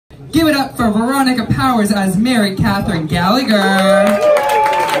Give it up for Veronica Powers as Mary Catherine Gallagher.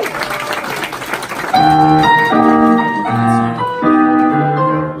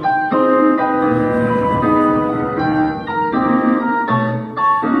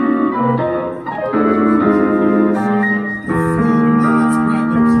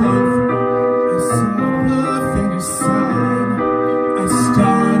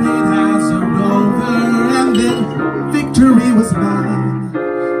 Victory was mine.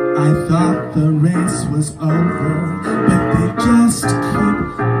 I thought the race was over, but they just keep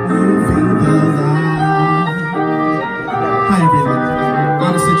moving the line. Hi everyone,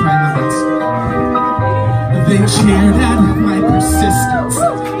 honestly trying my best. They cheered at my persistence,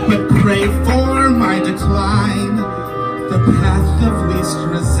 but prayed for my decline. The path of least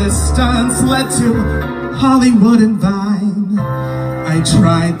resistance led to Hollywood and Vine. I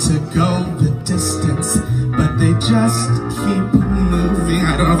tried to go the distance, but they just keep moving.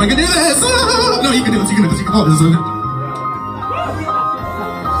 I don't know if I can do this. Oh, no, you can do this. You can do this. You can hold this.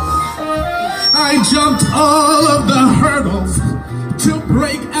 I jumped all of the hurdles to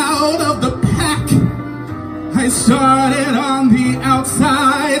break out of the pack. I started on the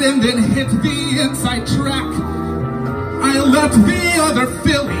outside and then hit the inside track. I left the other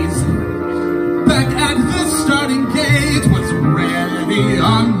fillies back at the starting gate. Was ready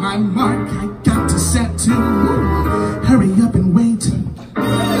on my mark. I got to set to hurry up and wait.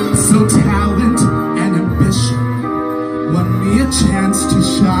 So talent and ambition won me a chance to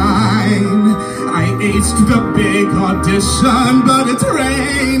shine. I aced the big audition, but it's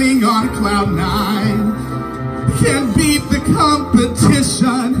raining on cloud 9. Can't beat the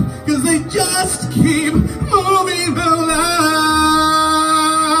competition, cause they just keep moving the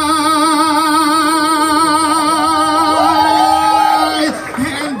line.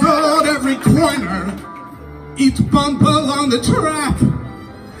 Handled every corner, each bump along the track.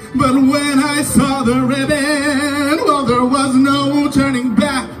 But when I saw the ribbon, well, there was no turning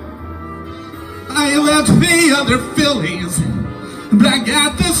back. I left the other fillies back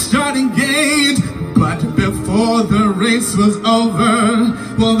at the starting gate. But before the race was over,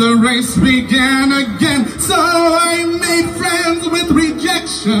 well, the race began again. So I made friends with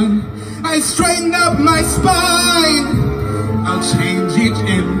rejection. I straightened up my spine. I'll change each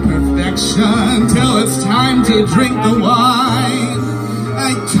imperfection till it's time to drink the wine.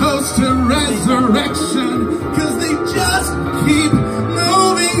 I toast to resurrection.